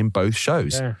 appearing in both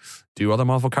shows. Yeah. Do other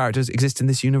Marvel characters exist in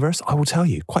this universe? I will tell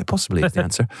you. Quite possibly is the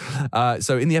answer.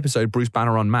 So in the episode Bruce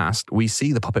Banner Unmasked, we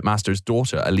see the Puppet Master's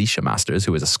daughter, Alicia Masters,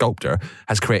 who is a sculptor,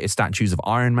 has created statues of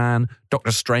Iron Man,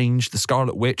 Doctor Strange, the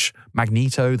Scarlet Witch,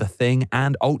 Magneto, the Thing,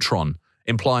 and Ultron,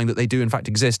 implying that they do in fact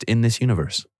exist in this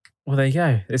universe. Well, there you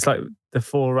go. It's like the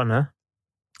Forerunner.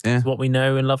 Yeah. It's what we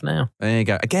know and love now. There you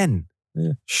go. Again,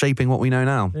 shaping what we know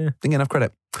now. Yeah. Didn't get enough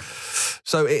credit.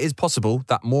 So it is possible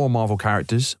that more Marvel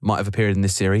characters might have appeared in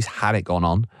this series had it gone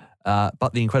on.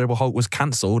 But The Incredible Hulk was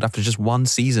cancelled after just one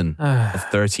season of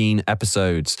 13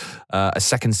 episodes. A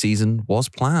second season was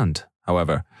planned,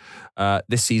 however.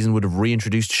 This season would have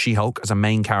reintroduced She-Hulk as a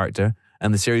main character,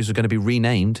 and the series was going to be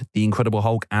renamed The Incredible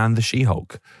Hulk and the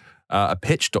She-Hulk. A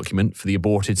pitch document for the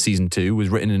aborted season 2 was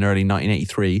written in early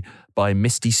 1983 by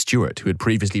Misty Stewart, who had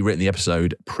previously written the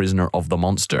episode Prisoner of the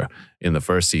Monster in the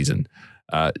first season.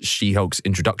 She-Hulk's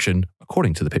introduction,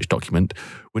 according to the pitch document,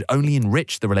 would only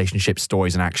enrich the relationship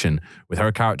stories and action. With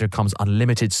her character comes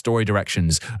unlimited story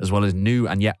directions, as well as new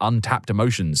and yet untapped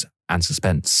emotions and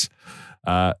suspense.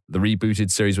 The rebooted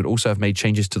series would also have made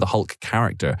changes to the Hulk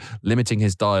character, limiting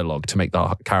his dialogue to make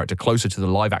the character closer to the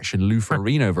live-action Lou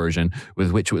Ferrigno version,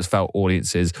 with which it was felt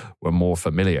audiences were more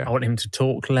familiar. I want him to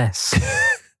talk less.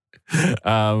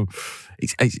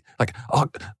 He's like, oh,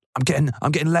 I'm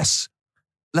getting less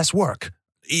work,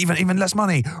 even less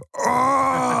money.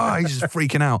 Oh, he's just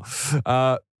freaking out.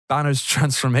 Banner's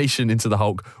transformation into the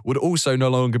Hulk would also no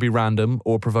longer be random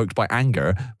or provoked by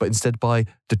anger, but instead by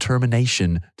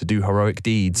determination to do heroic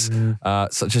deeds,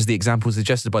 such as the example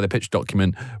suggested by the pitch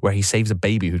document where he saves a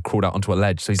baby who'd crawled out onto a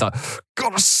ledge. So he's like,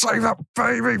 gotta save that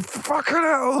baby, fucking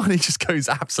hell. And he just goes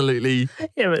absolutely...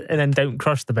 Yeah, and then don't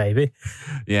crush the baby.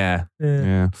 Yeah.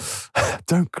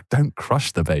 Don't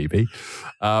crush the baby.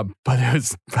 But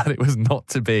it was not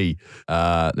to be.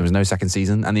 There was no second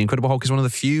season, and The Incredible Hulk is one of the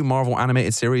few Marvel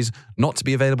animated series not to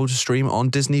be available to stream on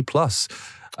Disney Plus,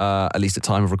 at least at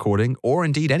time of recording, or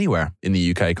indeed anywhere in the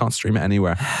UK. Can't stream it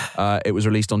anywhere. It was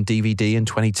released on DVD in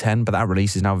 2010, but that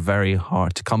release is now very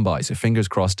hard to come by. So fingers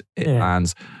crossed it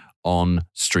lands on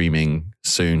streaming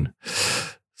soon.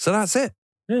 So that's it.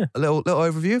 Yeah. A little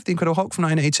overview of The Incredible Hulk from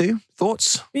 1982.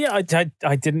 Thoughts? Yeah,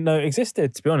 I didn't know it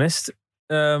existed, to be honest.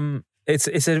 It's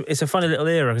a funny little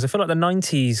era because I feel like the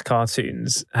 90s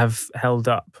cartoons have held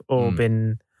up or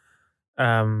been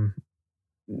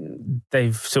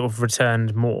they've sort of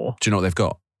returned more. Do you know what they've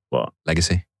got? What?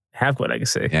 Legacy. They have got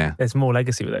legacy. Yeah. There's more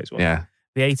legacy with those ones. Yeah.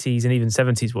 The 80s and even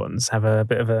 70s ones have a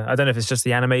bit of a... I don't know if it's just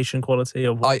the animation quality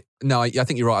or what. I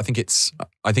think you're right. I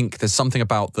think there's something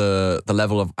about the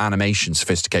level of animation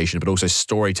sophistication, but also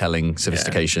storytelling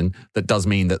sophistication that does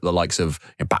mean that the likes of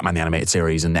Batman the Animated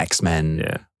Series and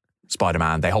X-Men,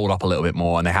 Spider-Man, they hold up a little bit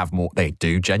more and they have more... They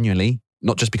do genuinely...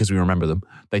 Not just because we remember them.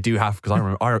 They do have,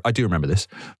 because I do remember this,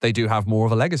 they do have more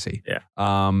of a legacy. Yeah.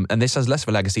 And this has less of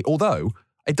a legacy, although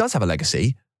it does have a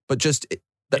legacy, but just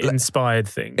It inspired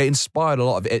things. It inspired a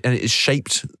lot of it, and it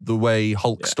shaped the way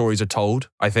Hulk stories are told,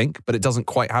 I think, but it doesn't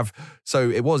quite have, so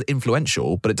it was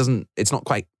influential, but it's not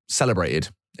quite celebrated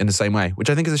in the same way, which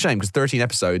I think is a shame, because 13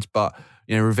 episodes, but,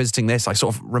 revisiting this, I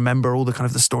sort of remember all the kind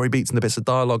of the story beats and the bits of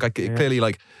dialogue. It clearly,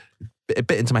 like, a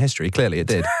bit into my history. Clearly it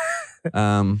did.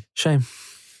 Shame.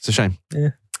 It's a shame.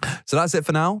 Yeah. So that's it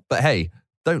for now, but hey,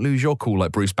 don't lose your cool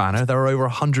like Bruce Banner. There are over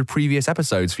 100 previous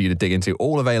episodes for you to dig into,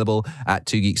 all available at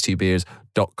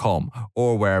 2geeks2beers.com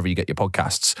or wherever you get your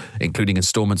podcasts, including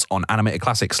installments on animated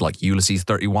classics like Ulysses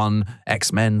 31,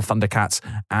 X-Men, Thundercats,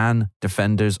 and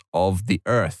Defenders of the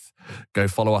Earth. Go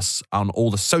follow us on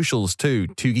all the socials too.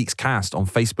 2geekscast on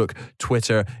Facebook,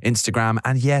 Twitter, Instagram,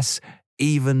 and yes,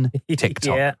 even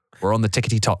TikTok. Yeah. We're on the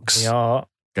Tickety-Talks. We are.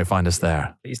 Go find us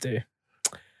there. Please do.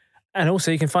 And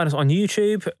also you can find us on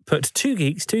YouTube. Put 2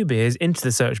 Geeks, 2 Beers into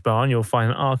the search bar and you'll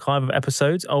find an archive of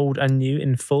episodes, old and new,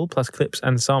 in full, plus clips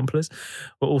and samplers.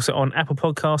 We're also on Apple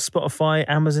Podcasts, Spotify,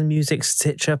 Amazon Music,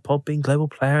 Stitcher, Podbean, Global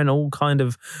Player, and all kind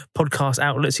of podcast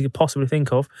outlets you could possibly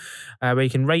think of, where you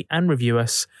can rate and review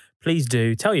us. Please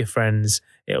do. Tell your friends.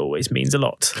 It always means a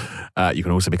lot. You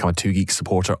can also become a 2 Geeks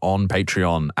supporter on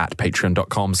Patreon at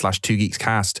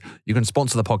patreon.com/2geekscast. You can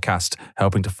sponsor the podcast,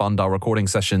 helping to fund our recording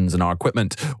sessions and our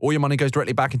equipment. All your money goes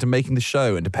directly back into making the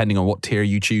show, and depending on what tier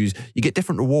you choose, you get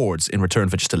different rewards in return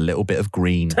for just a little bit of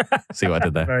green. See what I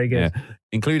did there? Very good. Yeah.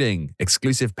 Including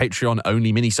exclusive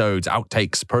Patreon-only minisodes,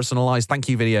 outtakes, personalised thank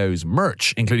you videos,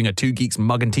 merch, including a 2 Geeks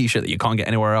mug and t-shirt that you can't get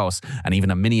anywhere else, and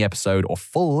even a mini episode or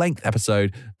full-length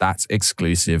episode that's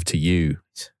exclusive to you.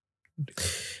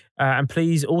 And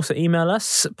please also email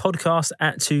us,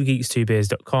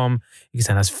 podcast@2geeks2beers.com. You can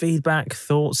send us feedback,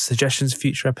 thoughts, suggestions,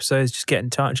 future episodes. Just get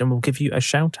in touch and we'll give you a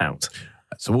shout out.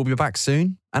 So we'll be back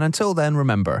soon. And until then,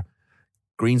 remember,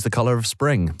 green's the colour of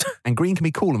spring. And green can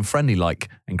be cool and friendly like.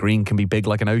 And green can be big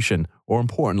like an ocean, or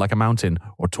important like a mountain,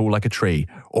 or tall like a tree,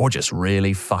 or just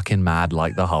really fucking mad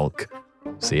like the Hulk.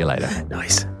 See you later.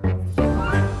 Nice.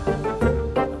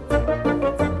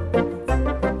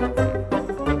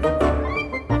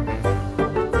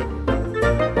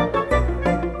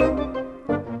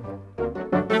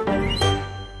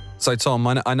 So Tom,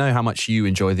 I know how much you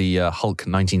enjoy the Hulk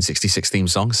 1966 theme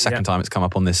song. Second time it's come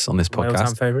up on this podcast. My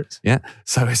all-time favourites. Yeah.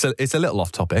 So it's a little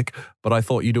off topic, but I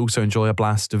thought you'd also enjoy a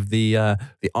blast of the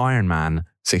Iron Man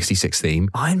 66 theme.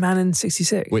 Iron Man in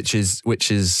 66? Which is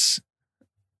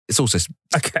it's also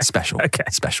special. Okay.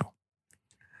 Special.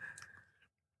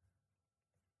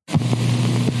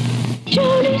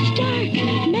 Tony Stark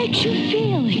makes you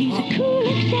feel he's a cool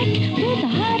exec with a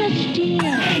heart of steel.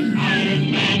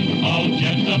 Iron Man, all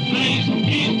jets ablaze.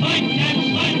 He's fighting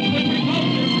and fighting with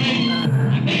repulsor rays.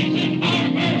 Amazing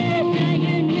armor.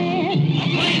 Iron Man. A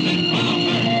blazing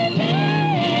bomber.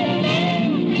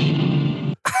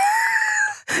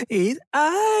 He's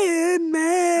Iron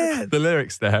Man. The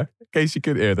lyrics there, in case you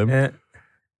couldn't hear them. Yeah.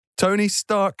 Tony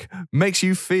Stark makes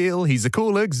you feel he's a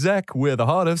cool exec with a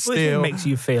heart of What do you steel. think makes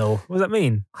you feel? What does that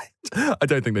mean? I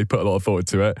don't think they put a lot of thought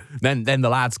into it. Then the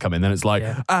lads come in, then it's like,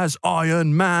 as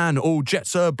Iron Man, all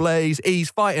jets ablaze, he's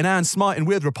fighting and smiting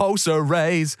with repulsor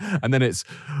rays. And then it's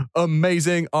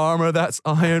amazing armor, that's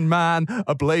Iron Man,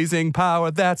 a blazing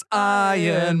power, that's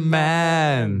Iron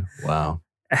Man. Wow.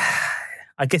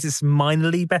 I guess it's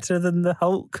minorly better than the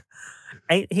Hulk.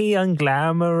 Ain't he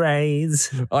unglamorous?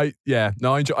 I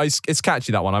enjoy. It's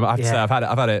catchy, that one. I have to say, I've had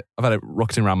it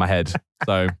rocketing around my head.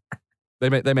 So they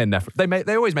made an effort.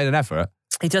 They always made an effort.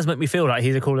 He does make me feel like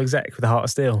he's a cool exec with a heart of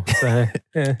steel. So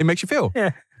yeah. It makes you feel. Yeah.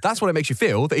 That's what it makes you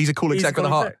feel, that he's a cool exec with a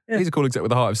heart. He's a cool exec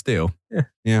with a heart of steel.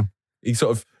 Yeah. He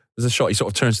sort of, there's a shot, he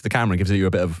sort of turns to the camera and gives you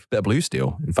a bit of blue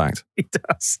steel, in fact. He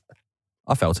does.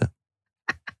 I felt it.